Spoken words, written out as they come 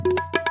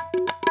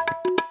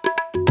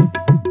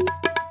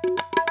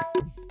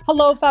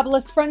Hello,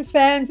 fabulous friends,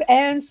 fans,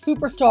 and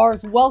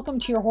superstars. Welcome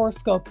to your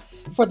horoscope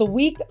for the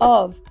week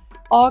of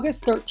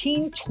August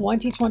 13,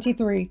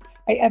 2023.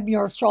 I am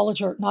your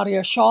astrologer,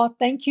 Nadia Shah.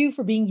 Thank you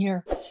for being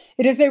here.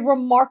 It is a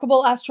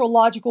remarkable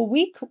astrological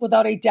week,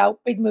 without a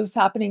doubt. Big moves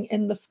happening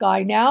in the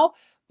sky now.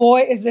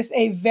 Boy, is this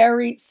a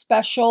very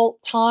special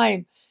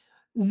time.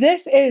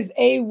 This is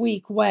a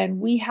week when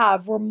we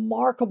have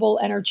remarkable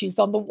energies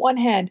on the one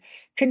hand,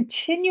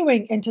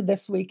 continuing into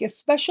this week,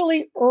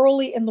 especially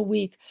early in the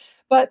week.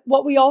 But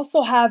what we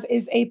also have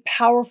is a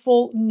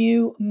powerful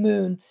new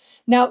moon.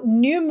 Now,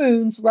 new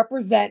moons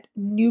represent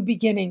new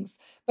beginnings,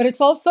 but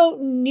it's also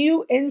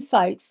new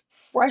insights,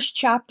 fresh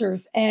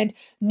chapters, and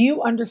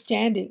new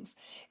understandings.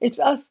 It's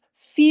us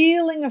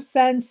feeling a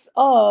sense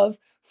of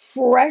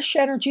fresh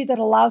energy that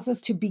allows us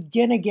to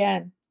begin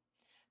again,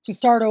 to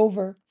start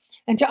over,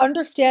 and to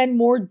understand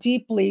more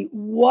deeply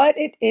what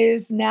it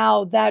is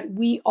now that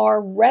we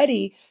are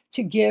ready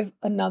to give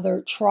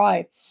another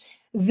try.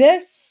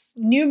 This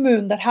new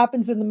moon that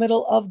happens in the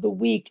middle of the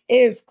week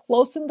is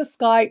close in the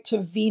sky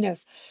to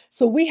Venus.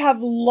 So we have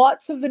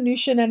lots of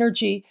Venusian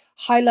energy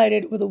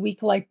highlighted with a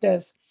week like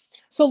this.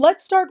 So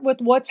let's start with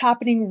what's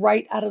happening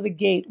right out of the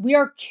gate. We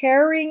are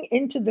carrying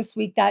into this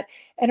week that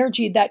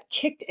energy that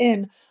kicked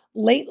in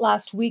late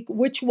last week,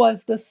 which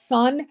was the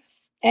Sun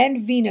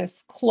and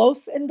Venus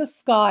close in the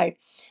sky,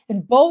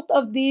 and both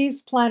of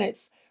these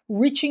planets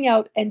reaching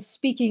out and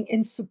speaking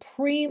in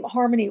supreme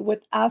harmony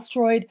with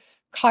asteroid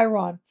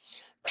Chiron.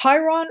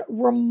 Chiron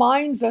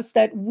reminds us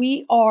that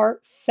we are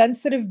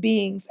sensitive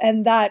beings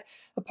and that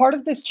a part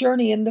of this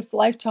journey in this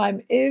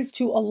lifetime is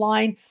to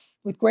align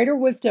with greater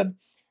wisdom,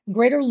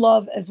 greater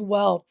love as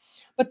well.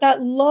 But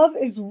that love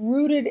is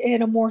rooted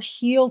in a more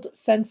healed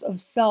sense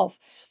of self.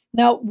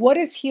 Now, what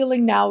is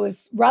healing now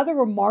is rather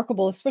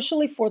remarkable,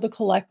 especially for the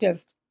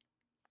collective.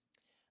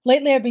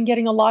 Lately, I've been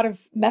getting a lot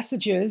of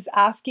messages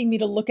asking me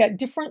to look at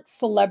different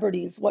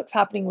celebrities, what's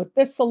happening with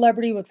this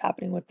celebrity, what's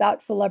happening with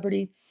that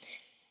celebrity.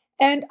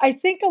 And I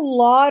think a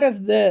lot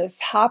of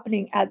this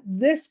happening at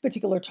this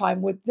particular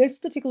time with this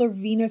particular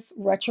Venus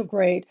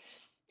retrograde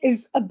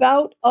is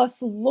about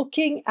us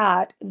looking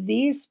at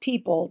these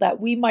people that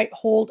we might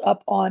hold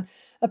up on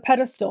a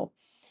pedestal,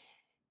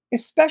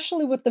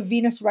 especially with the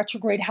Venus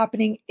retrograde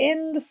happening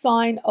in the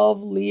sign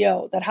of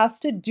Leo that has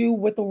to do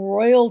with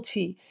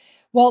royalty.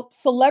 Well,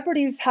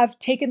 celebrities have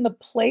taken the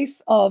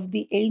place of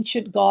the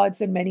ancient gods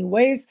in many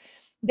ways.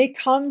 They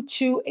come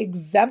to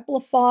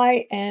exemplify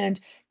and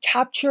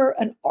capture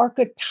an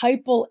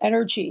archetypal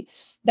energy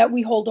that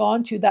we hold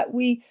on to, that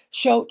we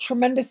show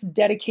tremendous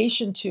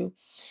dedication to.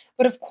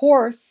 But of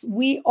course,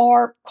 we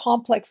are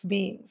complex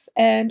beings,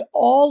 and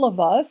all of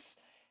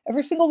us,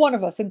 every single one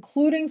of us,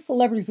 including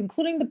celebrities,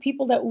 including the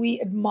people that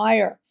we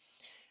admire,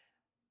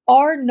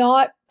 are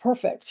not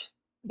perfect.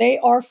 They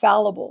are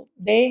fallible.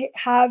 They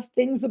have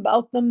things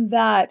about them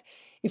that,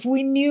 if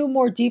we knew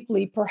more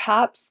deeply,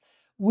 perhaps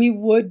we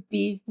would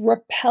be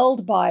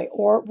repelled by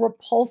or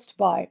repulsed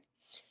by.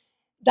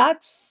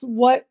 That's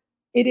what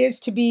it is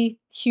to be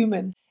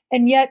human.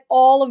 And yet,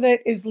 all of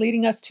it is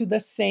leading us to the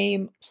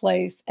same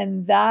place,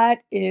 and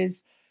that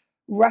is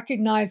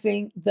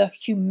recognizing the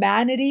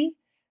humanity,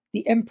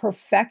 the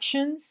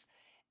imperfections,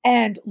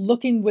 and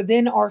looking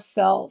within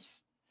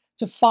ourselves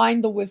to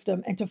find the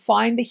wisdom and to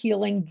find the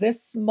healing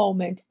this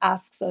moment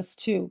asks us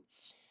to.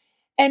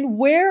 And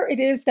where it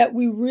is that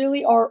we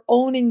really are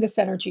owning this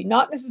energy,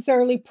 not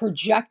necessarily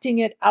projecting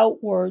it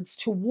outwards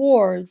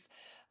towards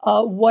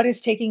what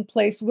is taking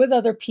place with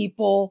other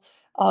people,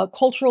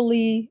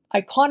 culturally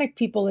iconic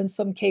people in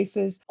some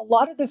cases. A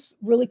lot of this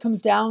really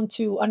comes down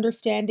to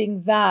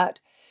understanding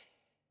that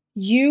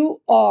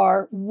you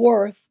are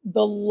worth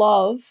the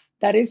love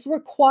that is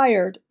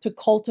required to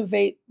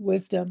cultivate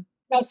wisdom.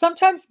 Now,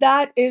 sometimes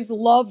that is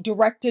love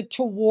directed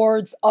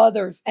towards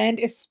others, and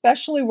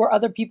especially where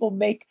other people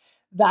make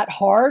that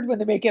hard, when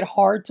they make it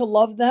hard to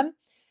love them.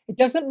 It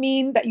doesn't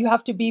mean that you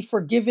have to be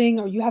forgiving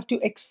or you have to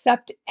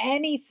accept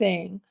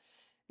anything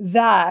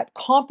that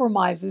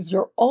compromises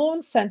your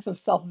own sense of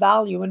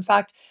self-value. In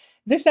fact,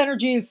 this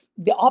energy is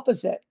the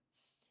opposite.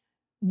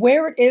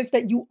 Where it is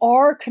that you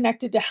are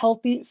connected to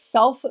healthy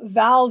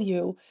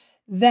self-value,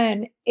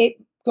 then it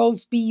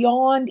goes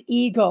beyond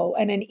ego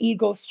and an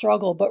ego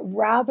struggle, but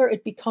rather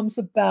it becomes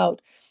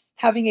about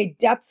having a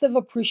depth of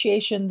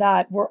appreciation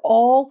that we're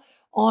all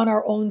on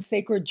our own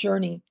sacred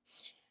journey.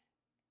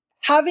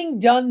 Having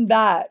done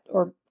that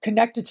or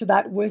connected to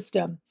that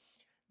wisdom,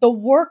 the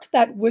work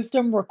that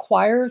wisdom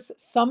requires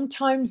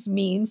sometimes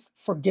means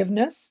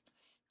forgiveness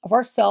of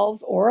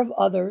ourselves or of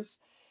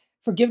others.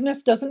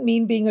 Forgiveness doesn't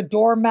mean being a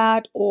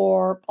doormat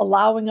or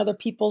allowing other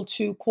people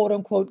to, quote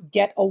unquote,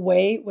 get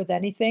away with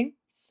anything.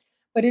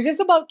 But it is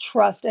about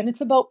trust, and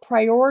it's about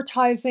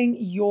prioritizing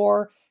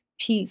your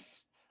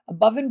peace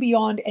above and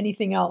beyond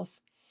anything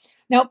else.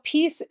 Now,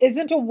 peace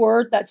isn't a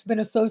word that's been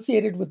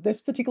associated with this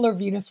particular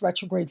Venus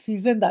retrograde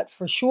season, that's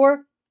for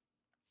sure.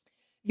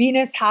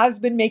 Venus has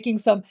been making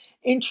some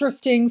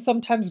interesting,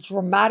 sometimes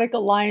dramatic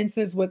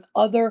alliances with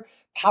other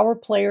power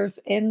players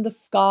in the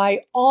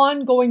sky.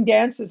 Ongoing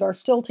dances are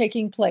still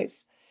taking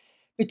place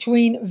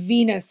between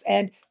Venus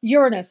and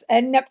Uranus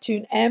and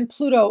Neptune and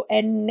Pluto.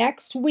 And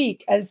next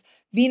week, as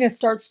Venus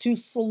starts to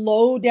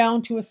slow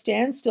down to a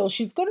standstill,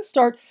 she's going to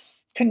start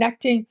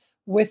connecting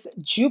with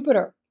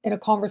Jupiter in a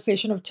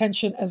conversation of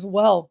tension as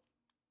well.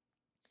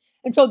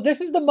 And so this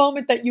is the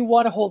moment that you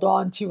want to hold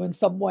on to in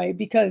some way,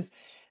 because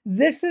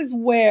this is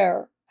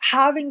where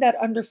having that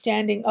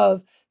understanding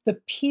of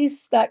the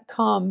peace that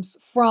comes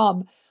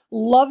from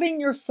loving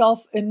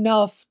yourself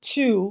enough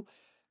to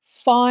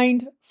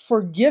find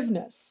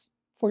forgiveness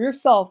for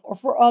yourself or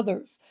for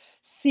others,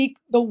 seek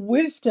the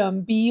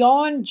wisdom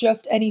beyond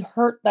just any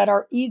hurt that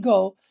our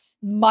ego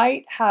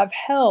might have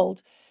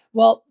held.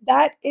 Well,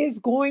 that is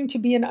going to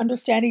be an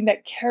understanding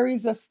that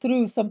carries us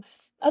through some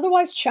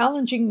otherwise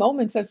challenging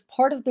moments as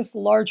part of this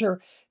larger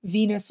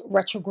Venus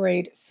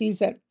retrograde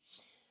season.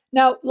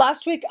 Now,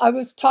 last week I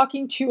was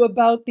talking to you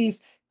about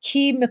these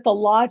key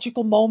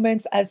mythological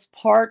moments as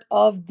part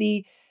of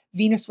the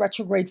Venus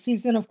retrograde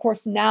season. Of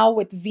course, now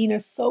with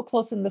Venus so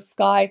close in the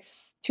sky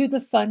to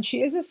the sun,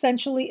 she is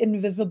essentially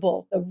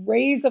invisible. The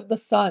rays of the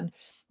sun,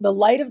 the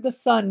light of the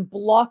sun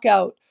block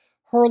out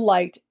her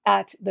light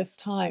at this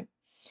time.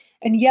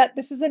 And yet,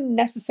 this is a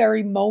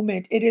necessary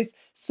moment. It is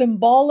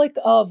symbolic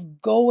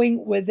of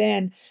going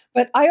within.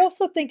 But I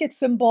also think it's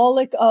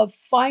symbolic of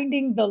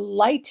finding the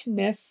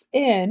lightness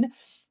in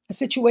a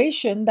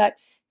situation that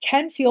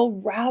can feel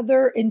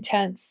rather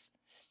intense.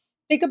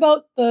 Think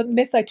about the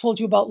myth I told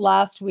you about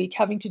last week,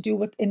 having to do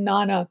with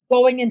Inanna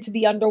going into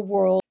the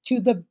underworld, to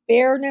the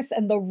bareness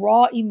and the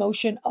raw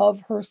emotion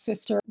of her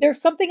sister.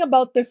 There's something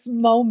about this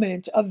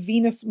moment of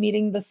Venus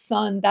meeting the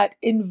sun that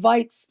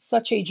invites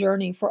such a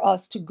journey for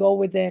us to go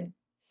within,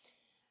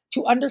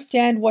 to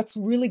understand what's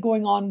really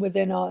going on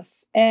within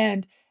us.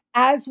 And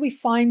as we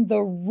find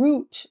the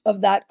root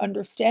of that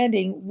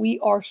understanding, we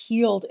are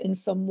healed in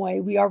some way.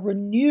 We are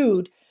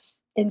renewed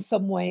in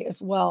some way as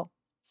well.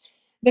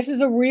 This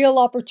is a real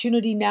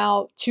opportunity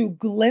now to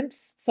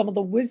glimpse some of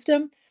the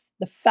wisdom,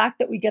 the fact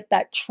that we get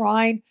that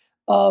trine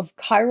of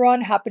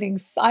Chiron happening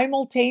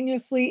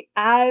simultaneously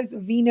as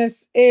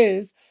Venus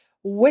is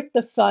with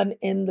the sun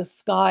in the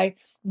sky,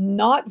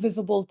 not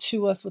visible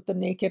to us with the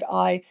naked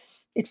eye.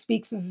 It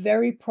speaks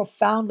very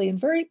profoundly and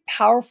very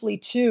powerfully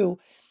to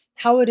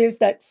how it is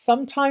that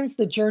sometimes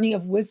the journey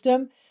of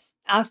wisdom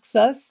asks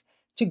us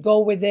to go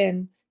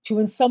within, to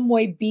in some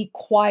way be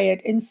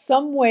quiet, in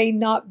some way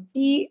not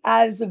be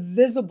as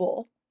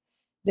visible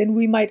than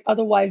we might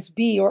otherwise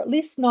be, or at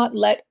least not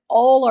let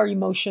all our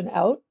emotion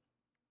out.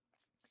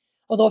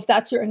 Although if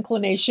that's your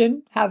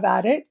inclination, have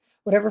at it,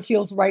 whatever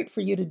feels right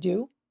for you to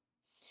do.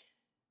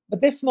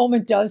 But this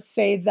moment does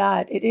say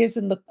that it is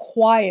in the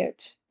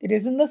quiet, it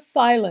is in the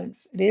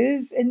silence, it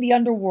is in the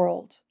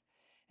underworld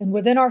and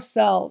within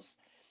ourselves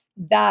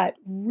that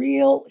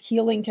real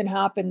healing can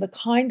happen, the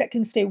kind that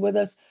can stay with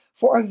us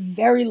for a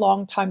very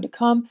long time to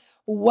come,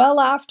 well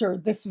after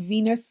this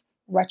Venus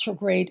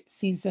retrograde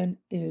season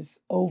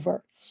is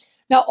over.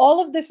 Now,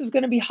 all of this is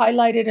going to be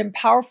highlighted in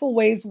powerful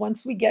ways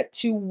once we get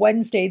to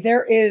Wednesday.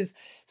 There is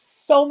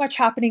so much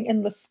happening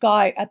in the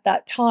sky at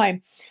that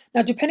time.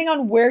 Now, depending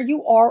on where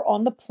you are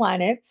on the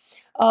planet,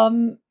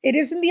 it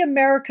is in the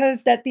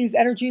Americas that these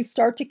energies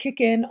start to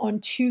kick in on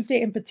Tuesday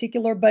in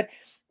particular, but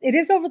it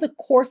is over the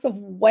course of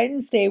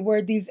Wednesday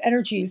where these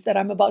energies that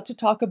I'm about to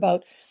talk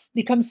about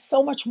become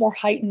so much more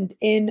heightened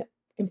in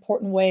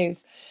important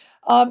ways.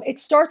 It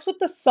starts with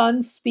the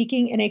sun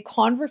speaking in a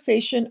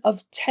conversation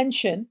of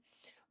tension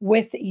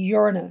with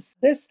Uranus.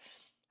 This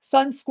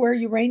Sun square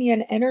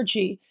Uranian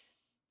energy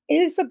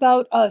is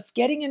about us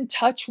getting in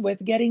touch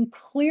with, getting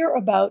clear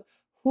about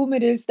whom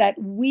it is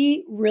that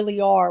we really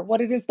are,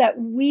 what it is that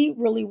we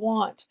really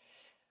want,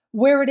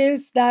 where it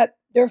is that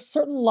there are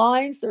certain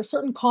lines, there are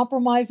certain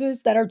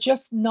compromises that are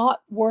just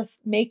not worth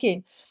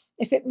making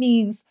if it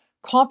means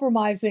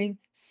compromising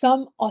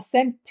some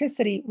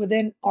authenticity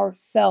within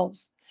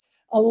ourselves.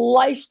 A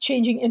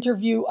life-changing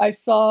interview I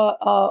saw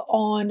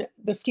on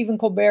the Stephen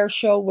Colbert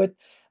show with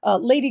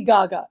Lady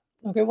Gaga,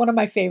 okay, one of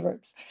my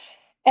favorites.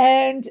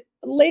 And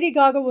Lady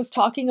Gaga was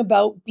talking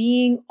about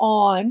being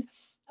on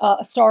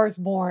A Star is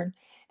Born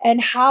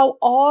and how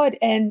odd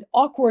and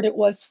awkward it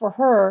was for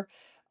her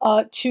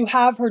to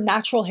have her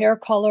natural hair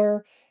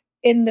color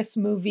in this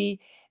movie.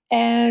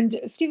 And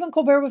Stephen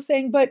Colbert was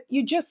saying, but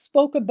you just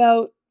spoke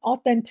about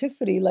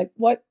authenticity. Like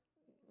what?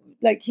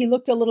 Like he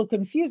looked a little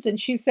confused. And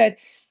she said,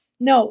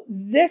 no,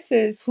 this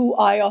is who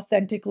I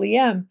authentically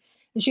am.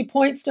 And she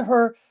points to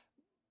her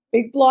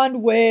big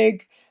blonde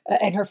wig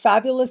and her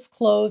fabulous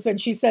clothes.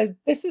 And she says,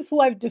 this is who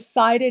I've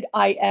decided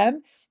I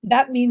am.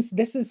 That means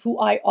this is who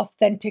I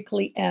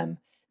authentically am.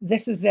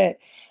 This is it.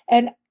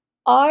 And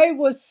I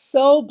was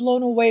so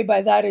blown away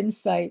by that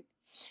insight.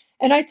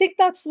 And I think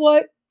that's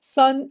what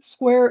Sun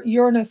square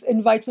Uranus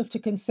invites us to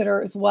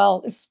consider as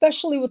well,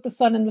 especially with the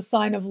sun in the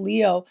sign of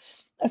Leo,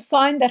 a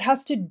sign that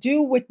has to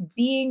do with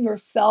being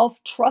yourself,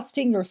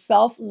 trusting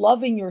yourself,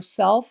 loving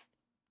yourself.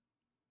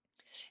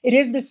 It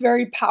is this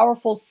very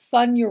powerful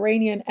Sun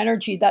Uranian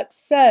energy that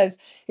says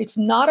it's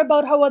not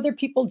about how other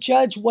people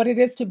judge what it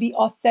is to be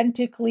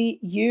authentically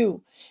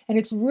you. And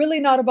it's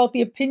really not about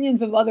the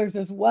opinions of others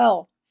as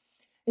well.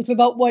 It's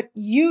about what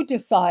you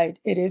decide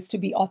it is to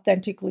be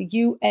authentically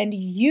you and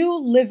you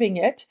living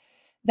it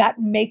that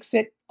makes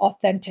it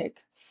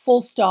authentic.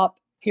 Full stop,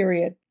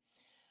 period.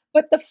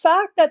 But the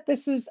fact that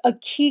this is a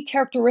key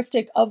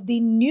characteristic of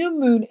the new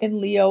moon in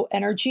Leo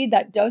energy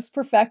that does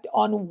perfect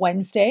on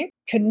Wednesday,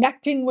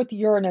 connecting with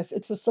Uranus,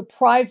 it's a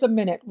surprise a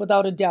minute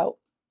without a doubt.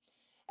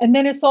 And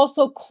then it's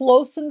also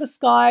close in the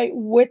sky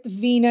with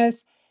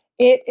Venus.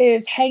 It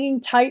is hanging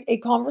tight, a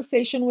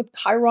conversation with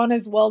Chiron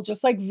as well,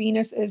 just like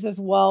Venus is as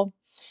well.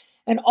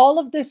 And all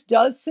of this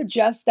does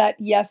suggest that,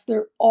 yes,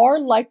 there are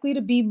likely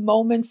to be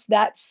moments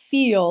that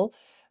feel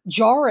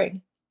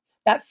jarring,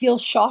 that feel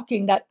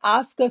shocking, that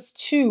ask us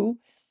to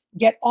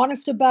get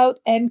honest about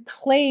and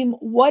claim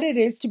what it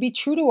is to be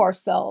true to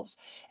ourselves.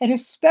 And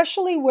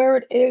especially where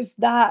it is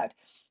that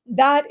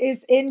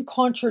is in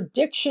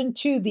contradiction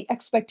to the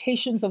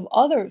expectations of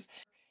others.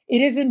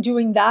 It is in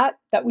doing that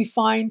that we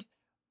find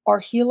our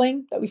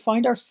healing, that we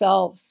find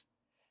ourselves,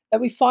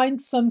 that we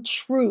find some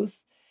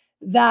truth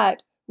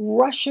that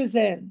rushes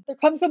in. There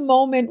comes a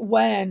moment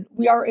when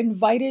we are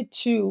invited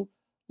to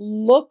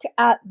look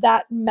at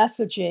that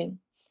messaging,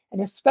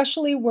 and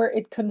especially where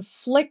it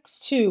conflicts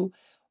to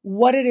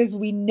what it is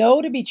we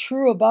know to be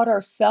true about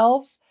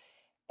ourselves.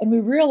 And we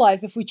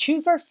realize if we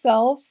choose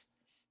ourselves,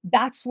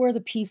 that's where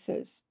the peace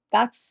is.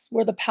 That's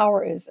where the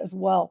power is as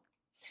well.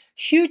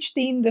 Huge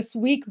theme this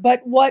week,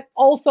 but what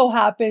also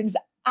happens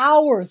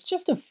hours,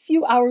 just a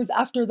few hours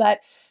after that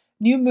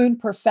new moon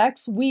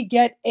perfects, we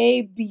get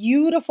a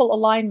beautiful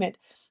alignment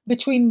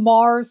between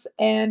Mars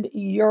and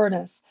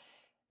Uranus.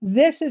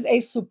 This is a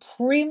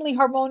supremely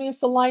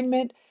harmonious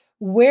alignment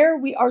where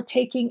we are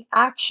taking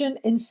action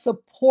in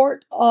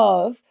support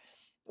of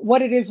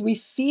what it is we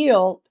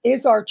feel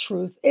is our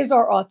truth, is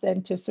our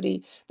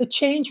authenticity, the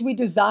change we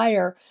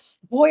desire.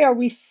 Boy, are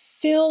we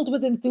filled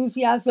with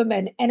enthusiasm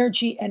and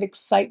energy and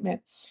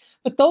excitement.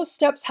 But those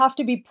steps have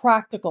to be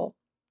practical.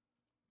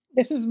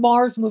 This is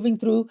Mars moving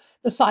through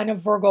the sign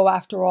of Virgo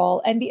after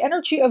all. And the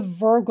energy of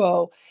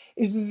Virgo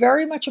is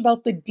very much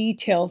about the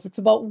details. It's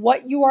about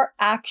what you are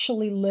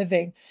actually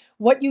living,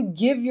 what you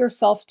give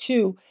yourself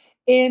to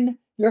in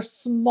your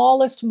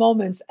smallest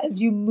moments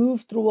as you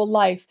move through a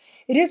life.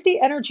 It is the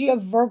energy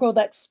of Virgo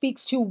that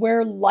speaks to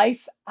where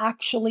life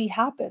actually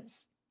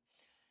happens.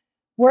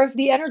 Whereas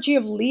the energy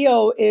of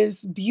Leo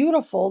is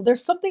beautiful,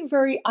 there's something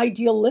very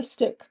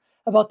idealistic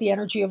about the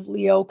energy of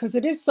Leo because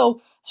it is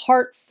so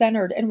heart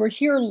centered. And we're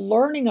here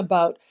learning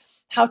about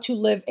how to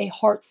live a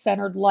heart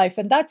centered life.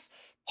 And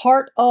that's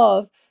part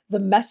of the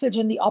message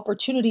and the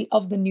opportunity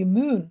of the new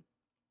moon.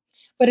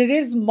 But it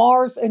is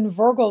Mars in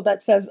Virgo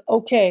that says,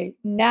 okay,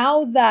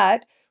 now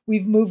that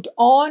we've moved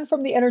on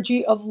from the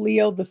energy of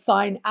Leo, the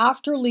sign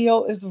after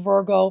Leo is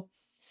Virgo.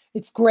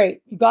 It's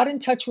great. You got in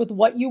touch with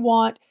what you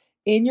want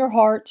in your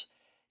heart.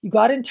 You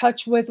got in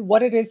touch with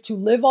what it is to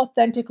live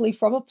authentically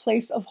from a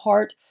place of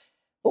heart.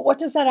 But what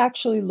does that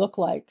actually look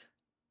like?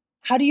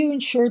 How do you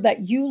ensure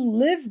that you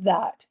live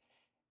that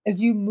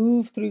as you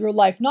move through your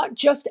life? Not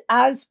just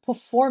as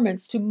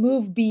performance, to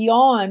move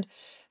beyond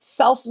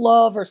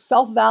self-love or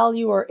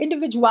self-value or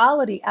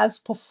individuality as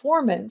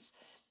performance,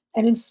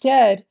 and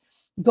instead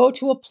go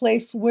to a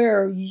place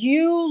where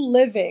you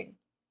living,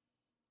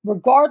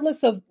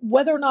 regardless of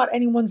whether or not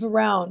anyone's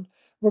around,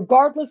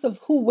 regardless of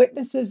who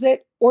witnesses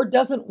it or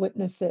doesn't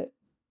witness it,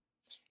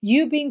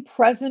 you being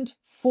present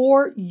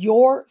for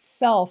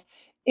yourself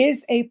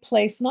is a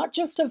place not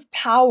just of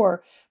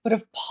power, but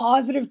of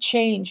positive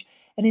change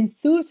and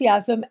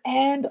enthusiasm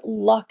and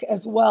luck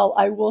as well.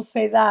 I will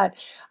say that.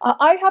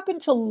 I happen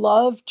to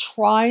love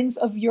trines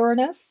of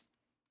Uranus.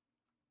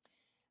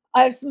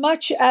 As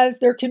much as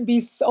there can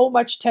be so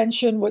much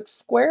tension with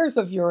squares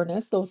of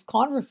Uranus, those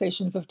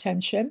conversations of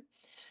tension,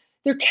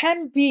 there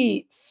can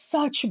be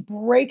such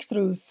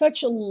breakthroughs,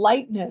 such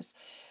lightness.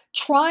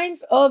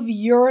 Trines of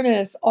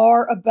Uranus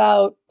are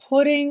about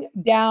putting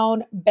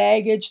down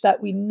baggage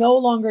that we no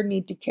longer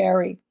need to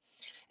carry.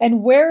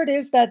 And where it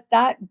is that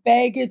that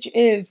baggage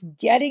is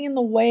getting in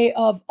the way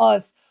of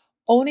us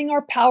owning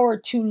our power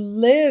to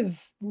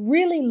live,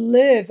 really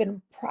live in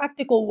a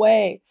practical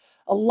way,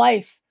 a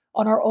life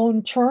on our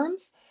own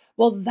terms,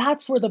 well,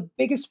 that's where the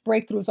biggest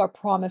breakthroughs are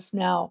promised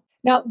now.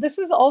 Now, this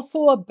is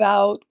also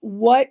about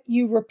what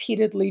you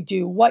repeatedly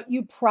do, what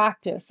you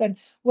practice, and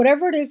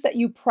whatever it is that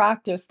you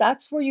practice,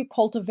 that's where you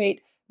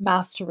cultivate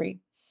mastery.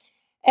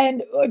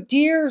 And a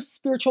dear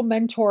spiritual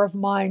mentor of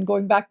mine,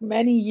 going back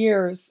many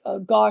years,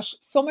 gosh,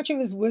 so much of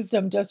his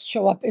wisdom does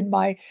show up in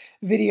my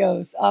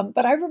videos.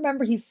 But I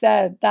remember he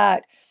said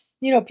that,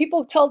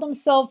 people tell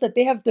themselves that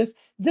they have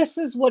this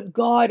is what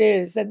God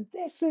is, and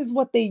this is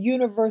what the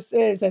universe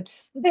is, and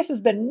this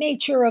is the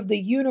nature of the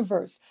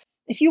universe.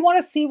 If you want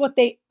to see what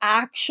they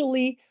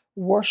actually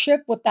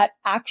worship, what that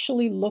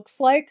actually looks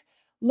like,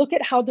 look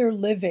at how they're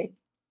living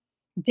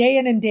day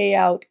in and day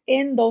out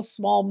in those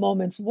small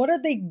moments. What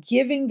are they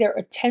giving their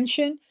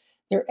attention,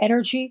 their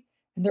energy,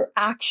 and their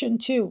action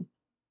too.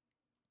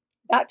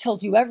 That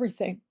tells you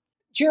everything.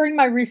 During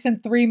my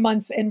recent 3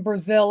 months in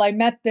Brazil, I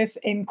met this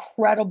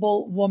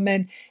incredible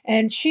woman,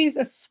 and she's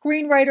a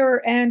screenwriter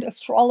and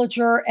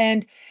astrologer.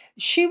 And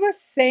she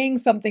was saying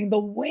something.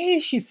 The way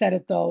she said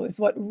it, though, is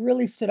what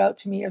really stood out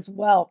to me as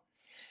well.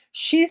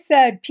 She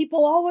said,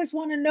 people always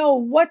want to know,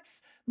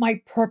 what's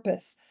my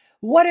purpose?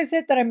 What is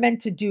it that I'm meant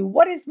to do?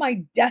 What is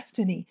my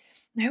destiny?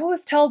 And I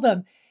always tell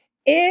them,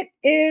 it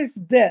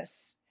is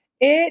this.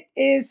 It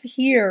is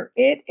here.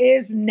 It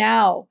is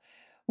now.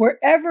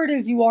 Wherever it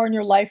is you are in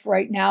your life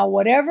right now,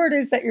 whatever it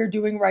is that you're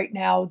doing right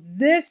now,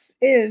 this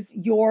is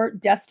your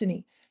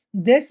destiny.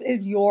 This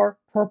is your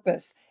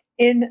purpose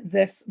in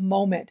this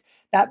moment.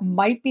 That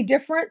might be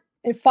different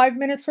in 5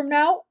 minutes from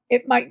now.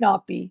 It might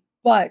not be,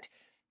 but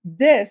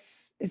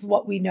this is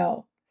what we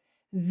know.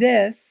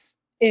 This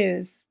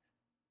is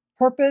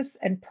purpose,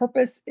 and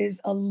purpose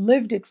is a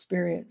lived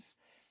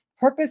experience.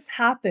 Purpose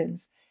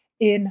happens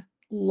in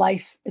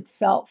life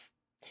itself.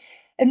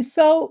 And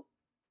so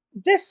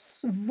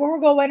this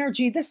Virgo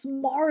energy, this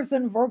Mars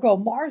in Virgo,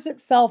 Mars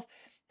itself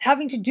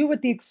having to do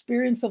with the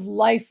experience of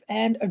life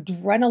and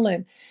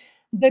adrenaline,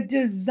 the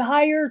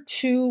desire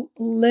to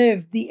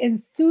live, the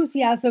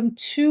enthusiasm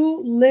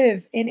to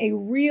live in a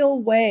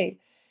real way,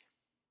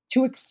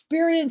 to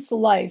experience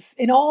life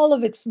in all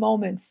of its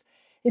moments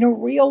in a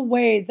real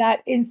way.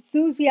 That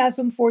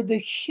enthusiasm for the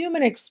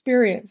human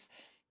experience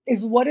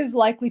is what is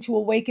likely to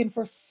awaken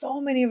for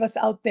so many of us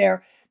out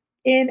there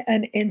in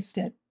an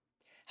instant.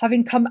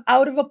 Having come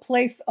out of a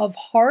place of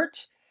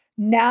heart,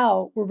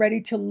 now we're ready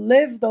to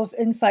live those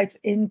insights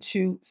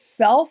into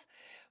self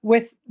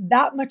with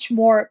that much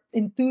more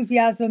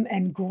enthusiasm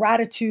and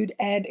gratitude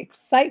and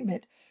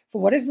excitement for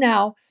what is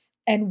now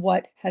and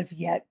what has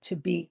yet to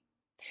be.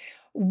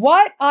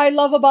 What I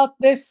love about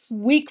this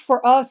week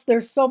for us,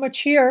 there's so much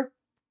here.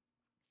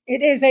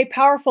 It is a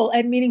powerful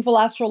and meaningful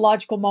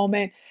astrological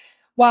moment.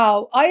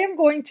 Wow, I am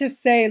going to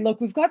say, look,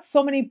 we've got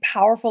so many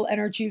powerful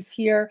energies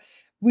here.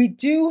 We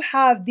do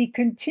have the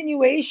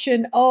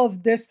continuation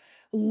of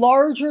this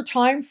larger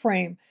time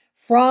frame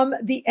from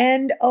the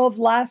end of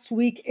last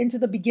week into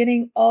the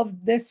beginning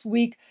of this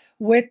week,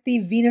 with the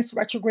Venus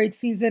retrograde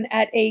season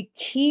at a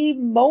key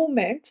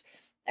moment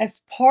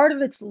as part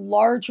of its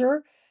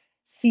larger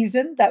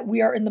season that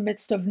we are in the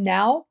midst of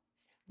now.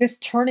 This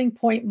turning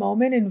point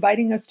moment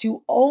inviting us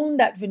to own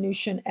that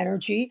Venusian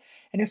energy,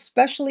 and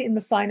especially in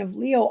the sign of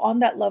Leo on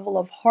that level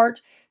of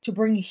heart, to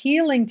bring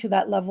healing to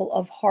that level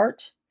of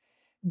heart,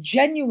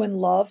 genuine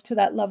love to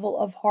that level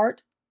of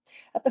heart.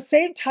 At the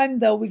same time,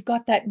 though, we've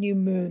got that new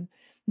moon.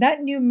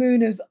 That new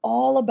moon is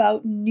all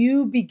about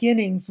new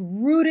beginnings,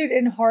 rooted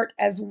in heart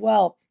as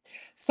well.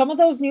 Some of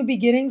those new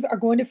beginnings are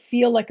going to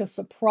feel like a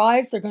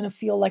surprise. They're going to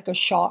feel like a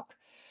shock.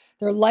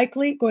 They're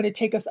likely going to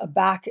take us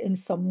aback in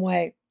some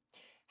way.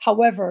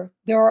 However,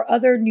 there are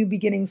other new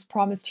beginnings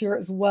promised here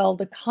as well,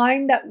 the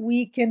kind that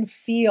we can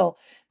feel,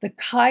 the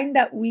kind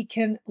that we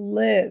can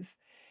live,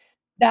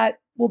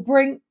 that will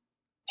bring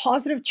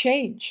positive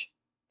change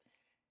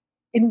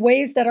in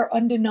ways that are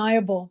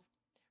undeniable,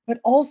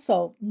 but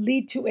also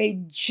lead to a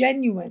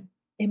genuine,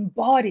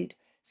 embodied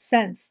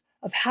sense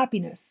of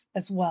happiness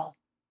as well.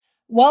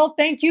 Well,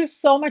 thank you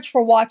so much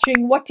for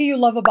watching. What do you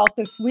love about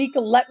this week?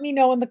 Let me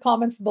know in the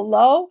comments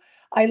below.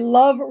 I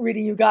love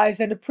reading you guys,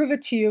 and to prove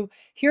it to you,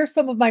 here's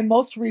some of my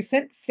most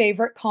recent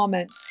favorite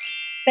comments.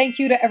 Thank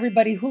you to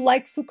everybody who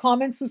likes, who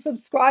comments, who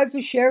subscribes,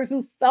 who shares,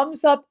 who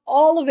thumbs up.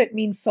 All of it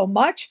means so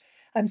much.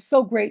 I'm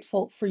so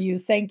grateful for you.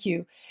 Thank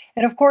you.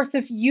 And of course,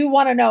 if you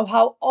want to know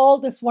how all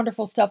this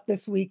wonderful stuff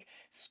this week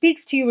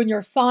speaks to you in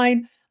your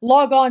sign,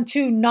 log on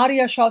to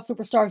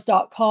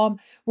NadiaShawSuperstars.com,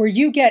 where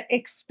you get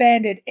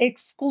expanded,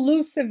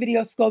 exclusive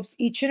video scopes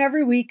each and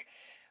every week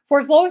for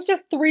as low as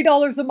just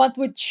 $3 a month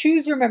with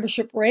choose your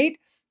membership rate.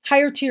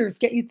 Higher tiers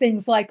get you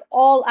things like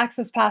all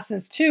access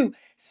passes to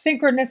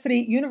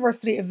Synchronicity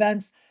University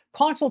events,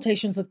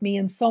 consultations with me,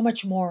 and so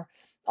much more.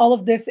 All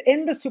of this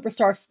in the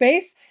Superstar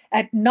space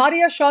at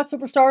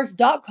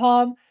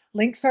NadiaShawSuperstars.com.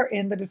 Links are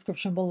in the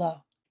description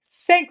below.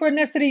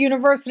 Synchronicity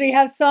University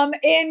has some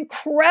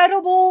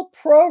incredible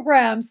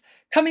programs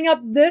coming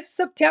up this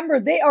September.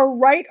 They are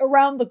right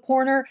around the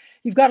corner.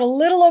 You've got a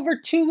little over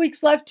 2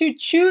 weeks left to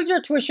choose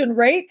your tuition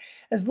rate,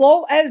 as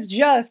low as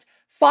just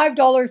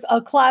 $5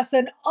 a class,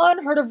 an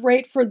unheard of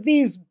rate for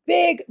these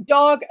big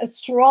dog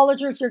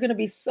astrologers. You're going to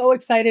be so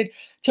excited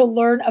to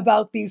learn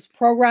about these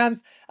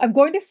programs. I'm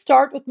going to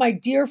start with my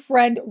dear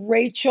friend,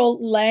 Rachel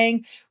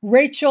Lang.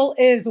 Rachel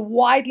is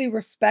widely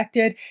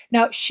respected.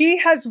 Now, she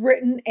has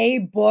written a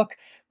book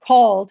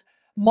called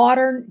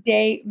Modern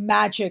Day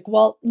Magic.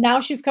 Well, now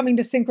she's coming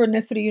to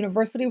Synchronicity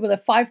University with a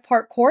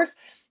 5-part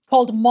course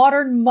called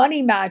Modern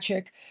Money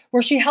Magic,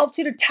 where she helps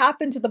you to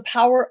tap into the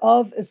power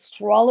of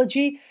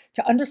astrology,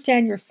 to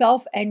understand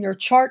yourself and your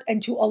chart,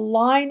 and to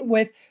align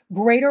with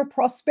greater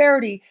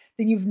prosperity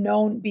than you've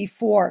known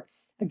before.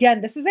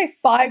 Again, this is a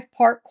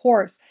 5-part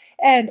course,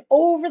 and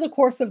over the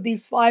course of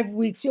these 5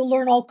 weeks, you'll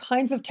learn all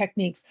kinds of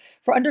techniques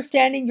for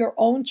understanding your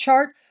own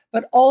chart,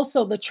 but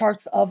also the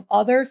charts of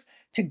others,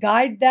 to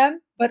guide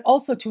them, but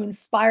also to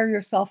inspire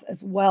yourself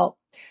as well.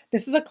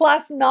 This is a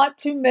class not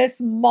to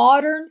miss,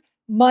 Modern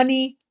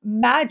Money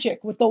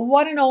Magic, with the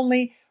one and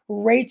only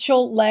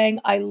Rachel Lang.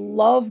 I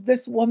love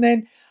this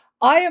woman.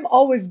 I am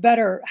always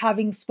better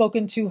having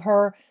spoken to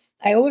her.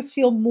 I always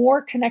feel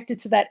more connected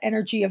to that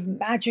energy of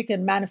magic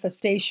and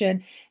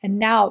manifestation. And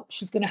now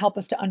she's going to help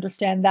us to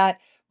understand that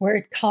where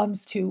it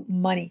comes to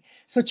money.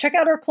 So check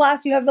out our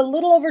class. You have a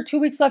little over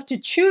 2 weeks left to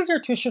choose your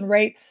tuition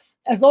rate,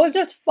 as low as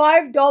just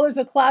 $5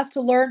 a class,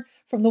 to learn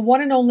from the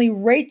one and only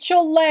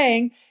Rachel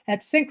Lang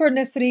at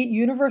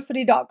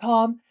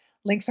synchronicityuniversity.com.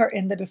 Links are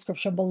in the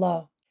description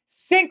below.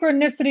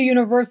 Synchronicity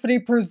University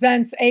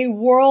presents a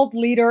world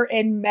leader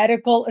in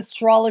medical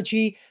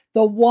astrology,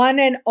 the one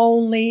and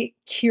only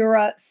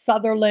Kira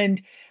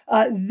Sutherland.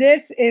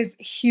 This is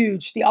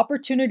huge. The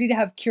opportunity to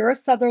have Kira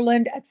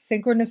Sutherland at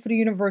Synchronicity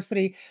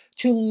University,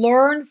 to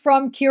learn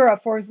from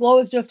Kira for as low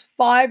as just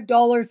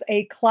 $5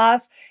 a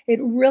class.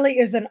 It really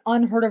is an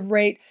unheard of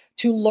rate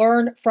to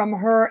learn from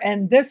her.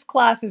 And this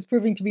class is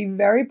proving to be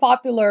very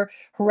popular.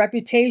 Her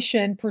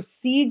reputation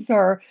precedes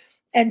her.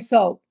 And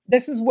so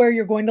this is where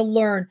you're going to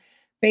learn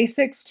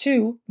basics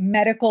to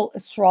medical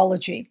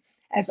astrology,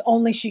 as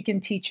only she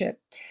can teach it.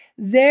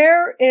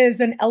 There is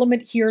an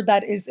element here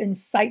that is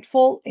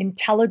insightful,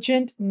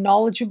 intelligent,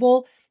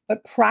 knowledgeable,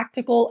 but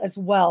practical as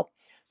well.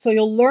 So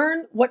you'll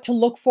learn what to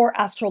look for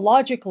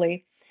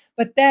astrologically,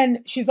 but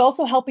then she's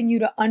also helping you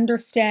to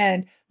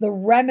understand the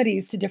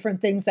remedies to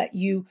different things that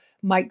you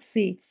might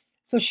see.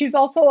 So she's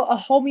also a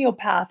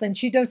homeopath, and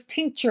she does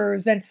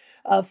tinctures and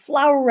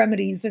flower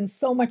remedies and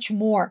so much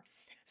more.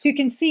 So you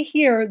can see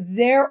here,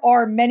 there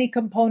are many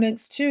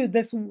components to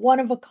this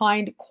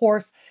one-of-a-kind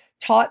course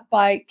taught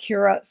by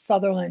Kira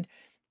Sutherland.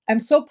 I'm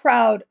so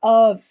proud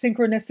of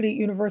Synchronicity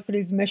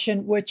University's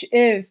mission, which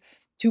is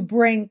to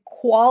bring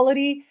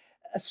quality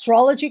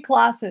astrology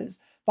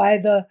classes by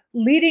the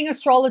leading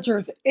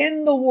astrologers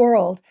in the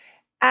world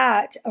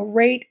at a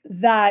rate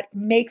that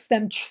makes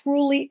them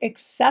truly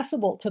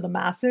accessible to the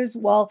masses.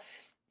 Well,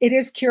 it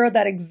is Kira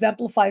that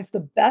exemplifies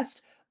the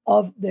best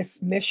of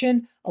this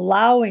mission,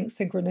 allowing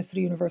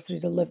Synchronicity University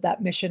to live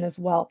that mission as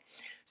well.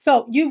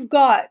 So you've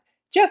got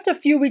just a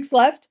few weeks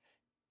left,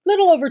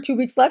 little over 2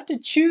 weeks left, to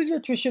choose your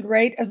tuition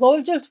rate, as low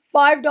as just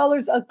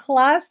 $5 a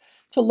class,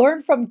 to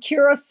learn from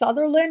Kira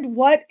Sutherland.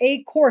 What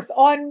a course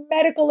on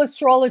medical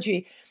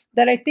astrology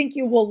that I think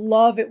you will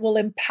love. It will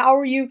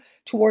empower you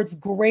towards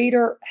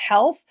greater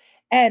health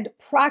and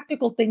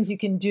practical things you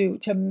can do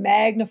to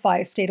magnify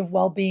a state of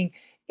well-being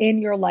in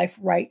your life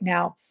right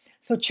now.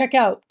 So check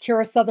out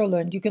Kira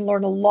Sutherland. You can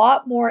learn a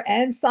lot more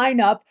and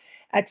sign up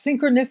at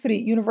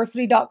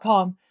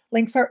synchronicityuniversity.com.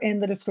 Links are in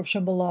the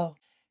description below.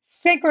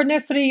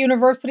 Synchronicity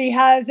University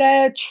has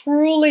a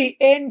truly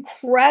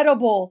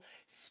incredible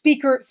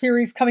speaker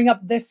series coming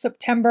up this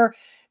September.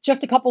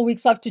 Just a couple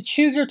weeks left to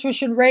choose your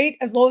tuition rate,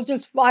 as low as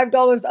just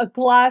 $5 a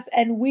class.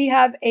 And we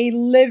have a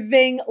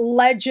living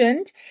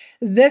legend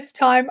this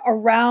time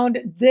around.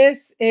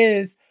 This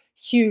is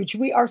huge.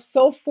 We are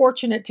so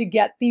fortunate to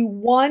get the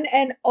one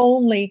and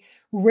only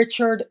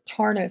Richard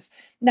Tarnas.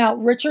 Now,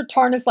 Richard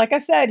Tarnas, like I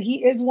said,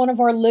 he is one of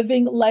our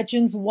living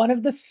legends, one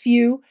of the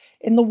few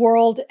in the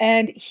world.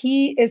 And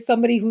he is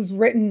somebody who's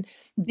written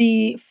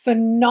the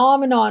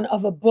phenomenon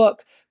of a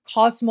book,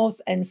 Cosmos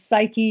and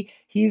Psyche.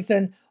 He's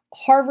an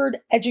Harvard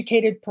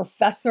educated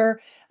professor,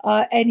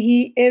 and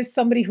he is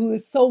somebody who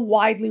is so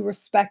widely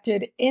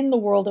respected in the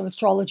world of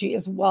astrology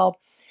as well.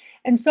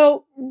 And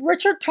so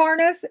Richard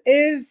Tarnas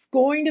is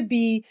going to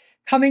be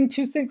coming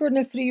to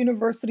Synchronicity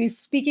University,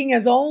 speaking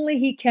as only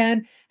he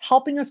can,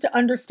 helping us to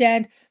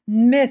understand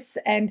myth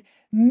and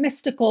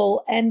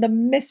mystical and the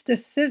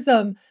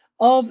mysticism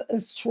of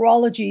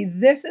astrology.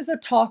 This is a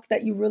talk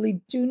that you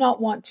really do not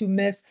want to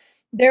miss.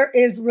 There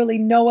is really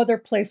no other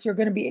place you're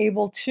going to be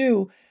able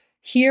to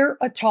hear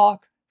a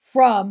talk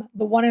from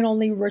the one and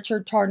only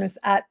Richard Tarnas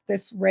at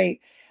this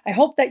rate. I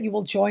hope that you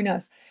will join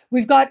us.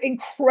 We've got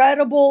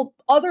incredible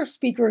other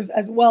speakers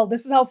as well.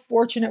 This is how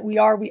fortunate we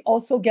are. We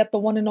also get the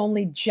one and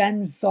only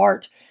Jen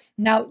Zart.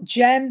 Now,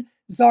 Jen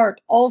Zart,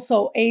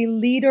 also a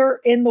leader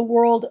in the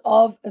world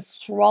of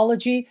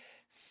astrology.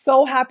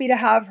 So happy to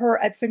have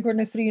her at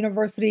Synchronicity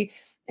University.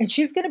 And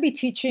she's going to be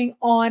teaching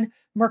on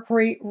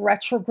Mercury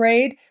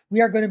retrograde.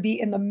 We are going to be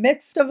in the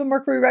midst of a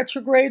Mercury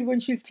retrograde when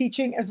she's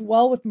teaching as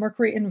well, with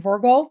Mercury in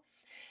Virgo.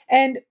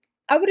 And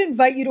I would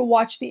invite you to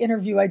watch the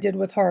interview I did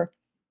with her.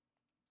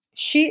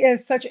 She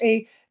is such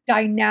a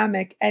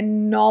dynamic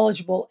and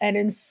knowledgeable and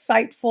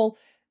insightful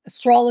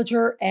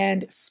astrologer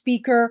and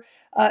speaker.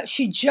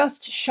 She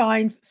just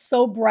shines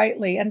so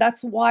brightly, and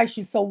that's why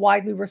she's so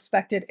widely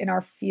respected in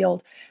our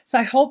field. So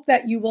I hope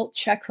that you will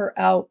check her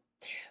out.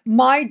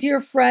 My dear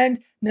friend,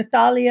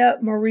 Natalia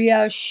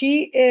Maria,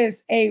 she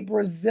is a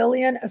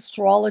Brazilian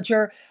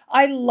astrologer.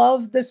 I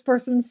love this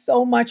person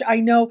so much. I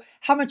know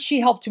how much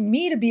she helped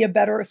me to be a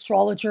better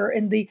astrologer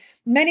in the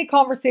many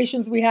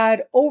conversations we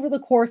had over the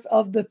course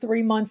of the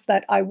 3 months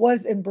that I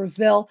was in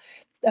Brazil.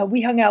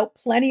 We hung out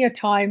plenty of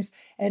times,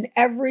 and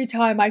every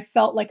time I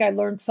felt like I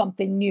learned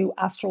something new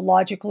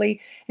astrologically.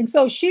 And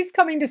so she's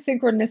coming to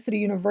Synchronicity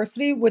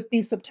University with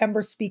the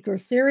September Speaker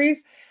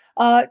Series,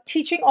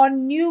 teaching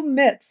on new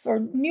myths or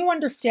new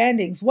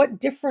understandings. What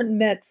different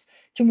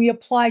myths can we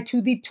apply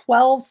to the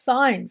 12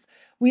 signs?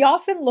 We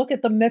often look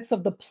at the myths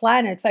of the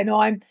planets. I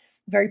know I'm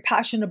very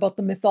passionate about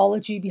the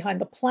mythology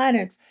behind the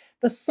planets.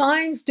 The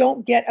signs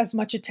don't get as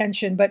much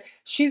attention, but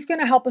she's going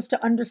to help us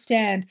to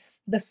understand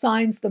the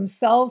signs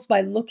themselves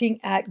by looking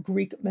at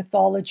Greek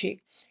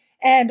mythology.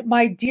 And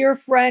my dear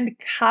friend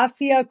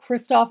Kasia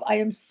Christoph, I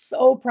am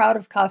so proud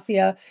of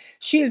Kasia.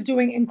 She is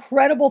doing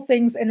incredible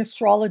things in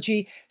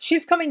astrology.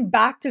 She's coming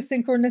back to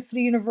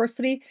Synchronicity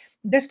University.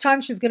 This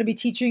time she's going to be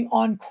teaching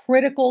on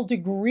critical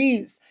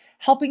degrees,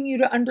 helping you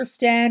to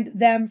understand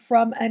them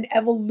from an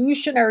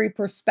evolutionary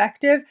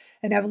perspective,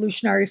 an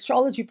evolutionary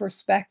astrology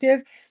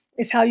perspective,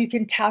 is how you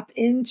can tap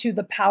into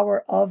the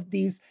power of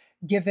these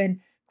given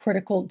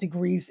critical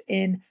degrees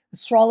in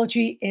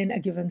astrology in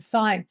a given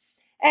sign.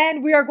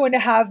 And we are going to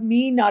have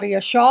me, Nadia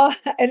Shah,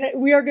 and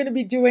we are going to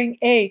be doing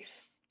a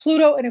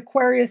Pluto and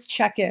Aquarius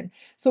check-in.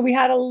 So we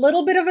had a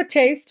little bit of a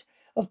taste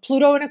of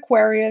Pluto and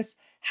Aquarius.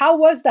 How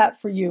was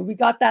that for you? We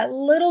got that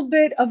little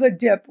bit of a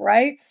dip,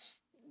 right?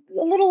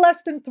 A little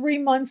less than 3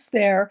 months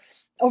there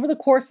over the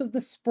course of the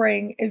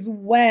spring is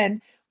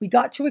when we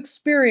got to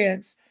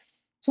experience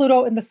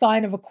Pluto in the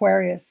sign of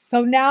Aquarius.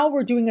 So now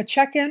we're doing a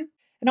check-in,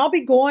 and I'll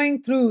be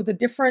going through the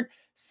different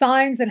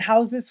signs and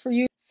houses for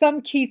you,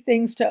 some key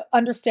things to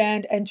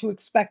understand and to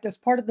expect as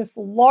part of this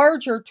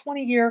larger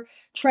 20-year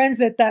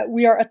transit that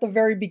we are at the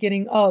very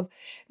beginning of.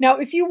 Now,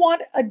 if you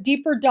want a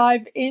deeper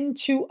dive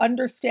into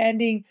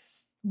understanding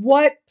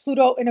what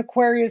Pluto in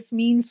Aquarius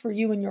means for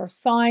you and your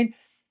sign,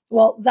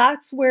 well,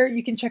 that's where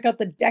you can check out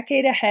the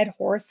Decade Ahead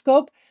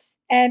horoscope.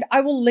 And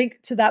I will link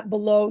to that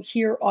below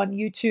here on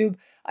YouTube.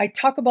 I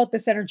talk about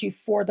this energy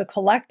for the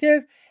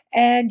collective,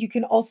 and you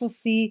can also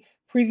see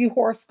preview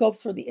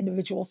horoscopes for the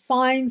individual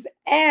signs.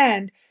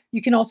 And you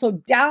can also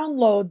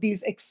download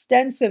these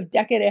extensive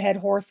Decade Ahead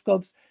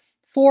horoscopes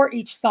for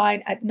each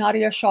sign at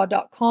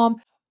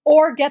nadiashah.com,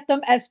 or get them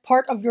as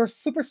part of your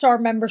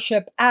Superstar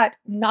membership at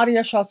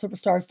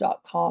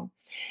nadiashahsuperstars.com.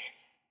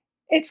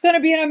 It's going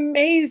to be an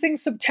amazing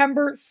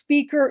September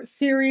speaker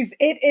series.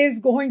 It is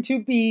going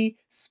to be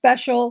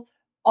special,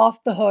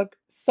 off the hook,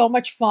 so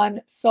much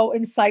fun, so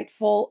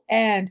insightful,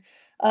 and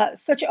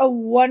such a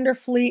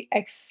wonderfully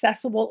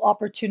accessible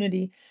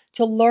opportunity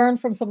to learn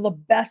from some of the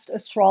best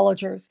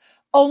astrologers.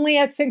 Only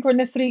at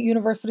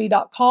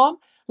synchronicityuniversity.com.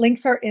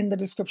 Links are in the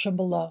description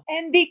below.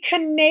 And the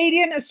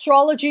Canadian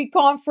Astrology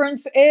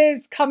Conference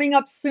is coming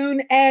up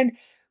soon, and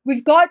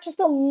we've got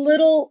just a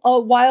little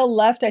while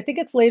left. I think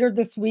it's later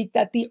this week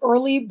that the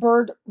early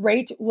bird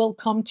rate will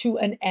come to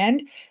an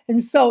end.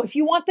 And so if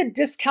you want the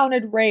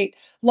discounted rate,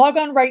 log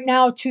on right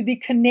now to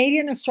the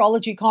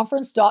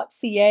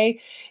CanadianAstrologyConference.ca.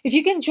 If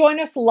you can join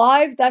us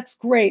live, that's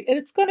great. And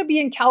it's going to be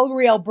in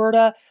Calgary,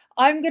 Alberta.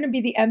 I'm going to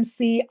be the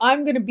MC.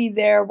 I'm going to be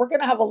there. We're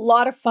going to have a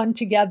lot of fun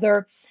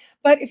together.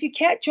 But if you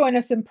can't join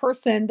us in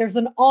person, there's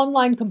an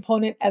online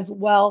component as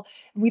well.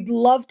 And we'd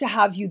love to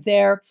have you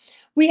there.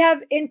 We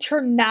have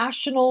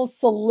international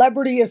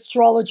celebrity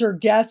astrologer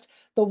guest,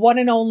 the one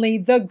and only,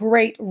 the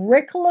great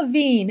Rick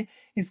Levine,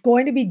 is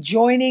going to be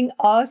joining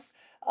us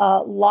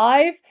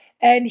live.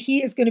 And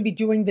he is going to be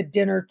doing the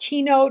dinner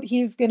keynote.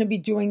 He's going to be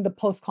doing the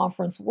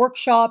post-conference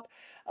workshop.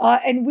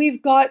 And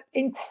we've got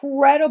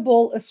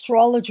incredible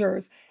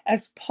astrologers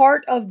as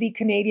part of the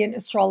Canadian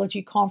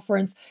Astrology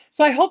Conference.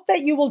 So I hope that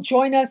you will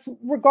join us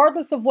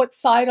regardless of what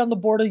side on the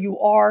border you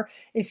are.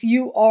 If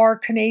you are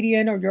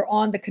Canadian or you're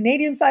on the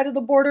Canadian side of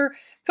the border,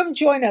 come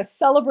join us,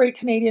 celebrate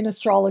Canadian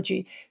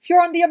astrology. If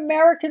you're on the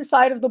American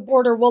side of the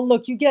border, well,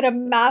 look, you get a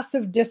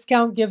massive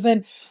discount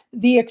given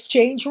the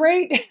exchange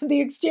rate. The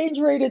exchange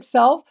rate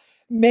itself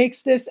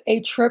makes this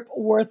a trip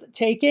worth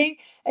taking.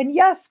 And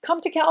yes, come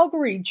to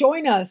Calgary,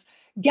 join us.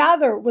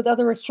 Gather with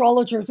other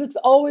astrologers. It's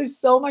always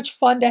so much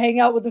fun to hang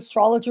out with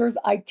astrologers.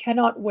 I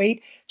cannot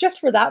wait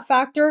just for that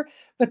factor.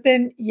 But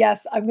then,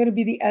 yes, I'm going to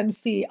be the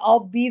MC.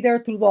 I'll be there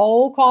through the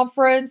whole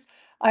conference.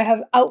 I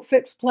have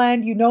outfits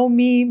planned. You know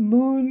me,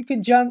 Moon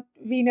conjunct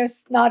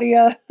Venus,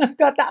 Nadia. I've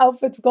got the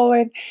outfits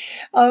going.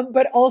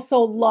 But also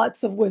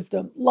lots of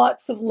wisdom,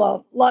 lots of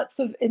love, lots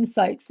of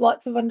insights,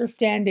 lots of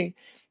understanding.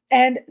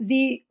 And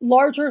the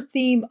larger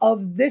theme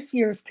of this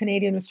year's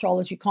Canadian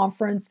Astrology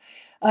Conference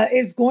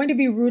is going to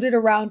be rooted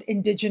around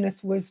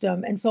Indigenous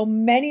wisdom. And so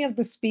many of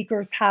the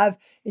speakers have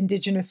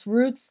Indigenous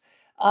roots.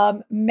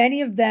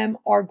 Many of them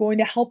are going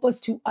to help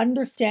us to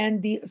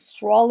understand the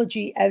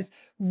astrology as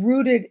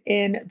rooted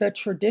in the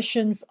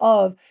traditions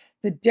of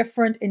the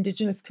different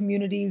Indigenous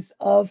communities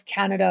of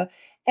Canada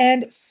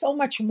and so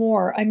much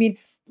more. I mean,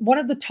 one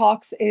of the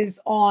talks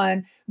is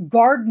on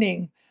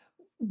gardening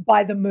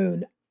by the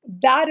moon.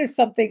 That is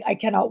something I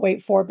cannot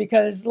wait for,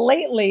 because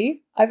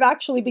lately I've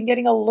actually been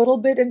getting a little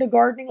bit into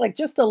gardening, like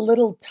just a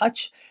little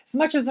touch, as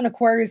much as an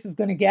Aquarius is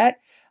going to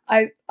get.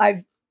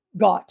 I've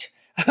got.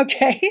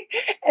 Okay.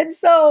 And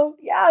so,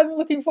 yeah, I'm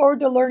looking forward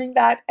to learning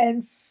that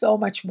and so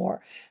much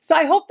more. So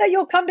I hope that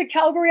you'll come to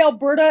Calgary,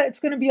 Alberta. It's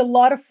going to be a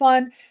lot of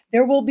fun.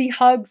 There will be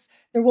hugs.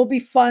 There will be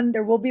fun.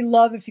 There will be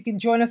love. If you can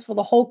join us for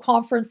the whole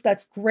conference,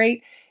 that's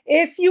great.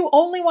 If you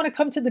only want to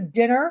come to the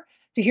dinner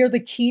to hear the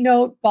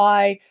keynote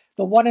by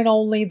the one and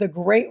only, the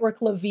great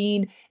Rick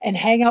Levine, and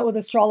hang out with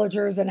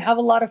astrologers and have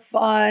a lot of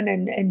fun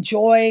and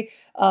enjoy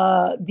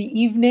the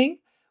evening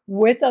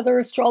with other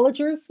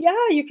astrologers,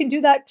 yeah, you can do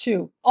that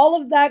too. All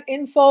of that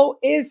info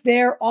is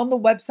there on the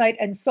website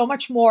and so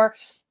much more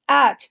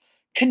at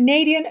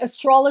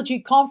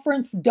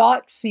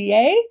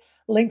CanadianAstrologyConference.ca.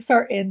 Links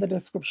are in the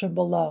description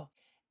below.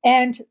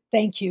 And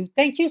thank you.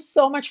 Thank you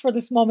so much for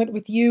this moment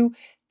with you.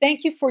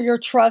 Thank you for your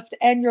trust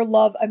and your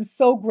love. I'm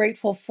so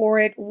grateful for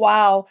it.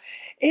 Wow.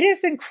 It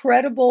is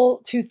incredible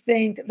to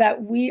think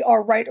that we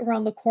are right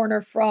around the corner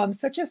from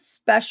such a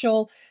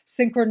special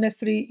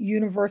synchronicity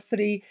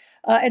university.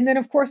 And then,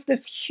 of course,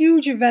 this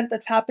huge event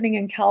that's happening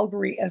in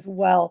Calgary as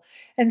well.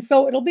 And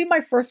so it'll be my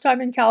first time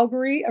in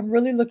Calgary. I'm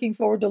really looking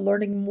forward to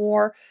learning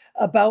more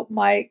about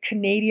my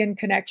Canadian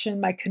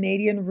connection, my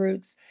Canadian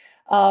roots.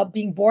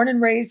 Being born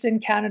and raised in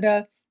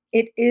Canada,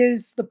 it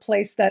is the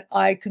place that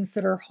I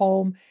consider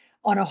home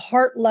on a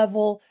heart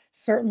level,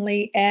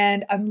 certainly.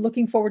 And I'm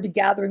looking forward to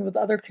gathering with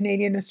other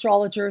Canadian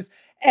astrologers.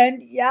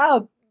 And yeah,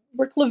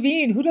 Rick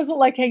Levine, who doesn't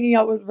like hanging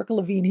out with Rick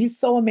Levine? He's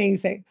so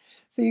amazing.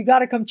 So you got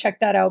to come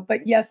check that out.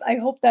 But yes, I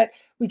hope that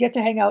we get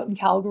to hang out in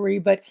Calgary.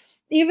 But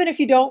even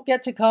if you don't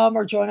get to come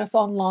or join us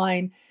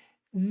online,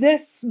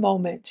 this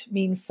moment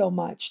means so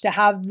much. To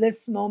have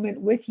this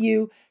moment with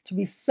you, to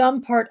be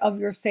some part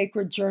of your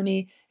sacred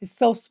journey is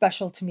so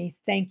special to me.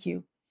 Thank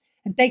you.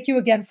 And thank you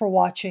again for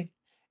watching.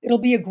 It'll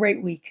be a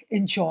great week.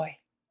 Enjoy.